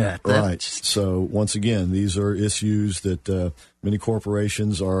internet. Right. So once again, these are issues that many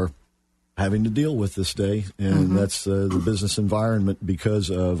corporations are having to deal with this day, and that's the business environment because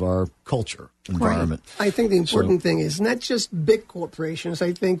of our culture environment. Right. I think the important thing is not just big corporations.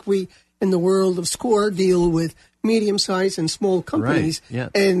 I think we, in the world of SCORE, deal with medium-sized and small companies,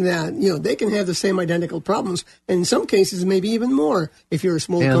 and they can have the same identical problems, and in some cases maybe even more if you're a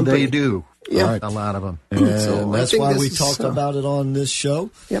small company. And they do. Yeah. A lot of them. And that's why we talked about it on this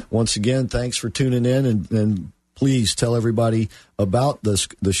show. Yep. Once again, thanks for tuning in, and please tell everybody about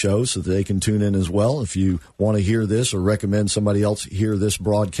the show so that they can tune in as well. If you want to hear this or recommend somebody else hear this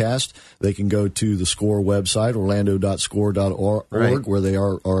broadcast, they can go to the SCORE website, orlando.score.org, where they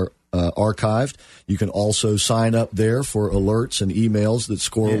are archived. You can also sign up there for alerts and emails that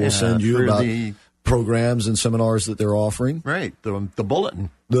SCORE will send you about programs and seminars that they're offering. Right, the bulletin.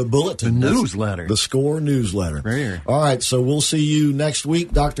 The bulletin. The newsletter. The SCORE newsletter. Right here. All right, so we'll see you next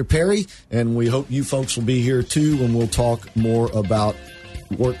week, Dr. Perry, and we hope you folks will be here too when we'll talk more about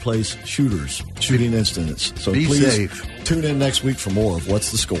workplace shooting incidents. So be please safe. Tune in next week for more of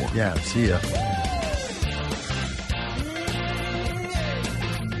What's the Score. Yeah, see ya.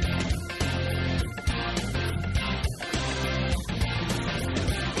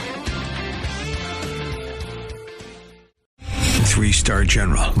 Three-star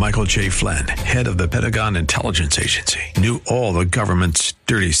General Michael J. Flynn, head of the Pentagon Intelligence Agency, knew all the government's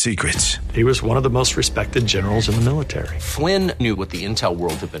dirty secrets. He was one of the most respected generals in the military. Flynn knew what the intel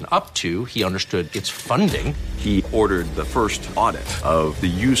world had been up to. He understood its funding. He ordered the first audit of the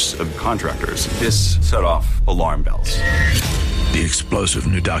use of contractors. This set off alarm bells. The explosive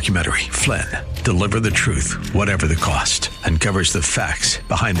new documentary, Flynn, Deliver the Truth, Whatever the Cost, uncovers the facts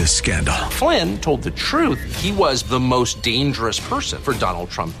behind this scandal. Flynn told the truth. He was the most dangerous person for Donald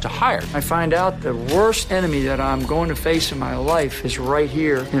Trump to hire. I find out the worst enemy that I'm going to face in my life is right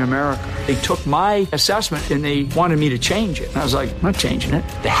here in America. They took my assessment and they wanted me to change it. And I was like, I'm not changing it.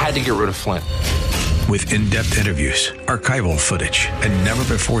 They had to get rid of Flynn. With in-depth interviews, archival footage, and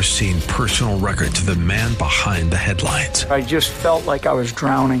never-before-seen personal records of the man behind the headlines. I just felt like I was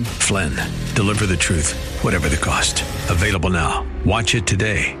drowning. Flynn, Deliver the Truth, Whatever the Cost. Available now. Watch it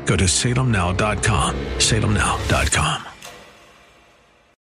today. Go to salemnow.com. salemnow.com.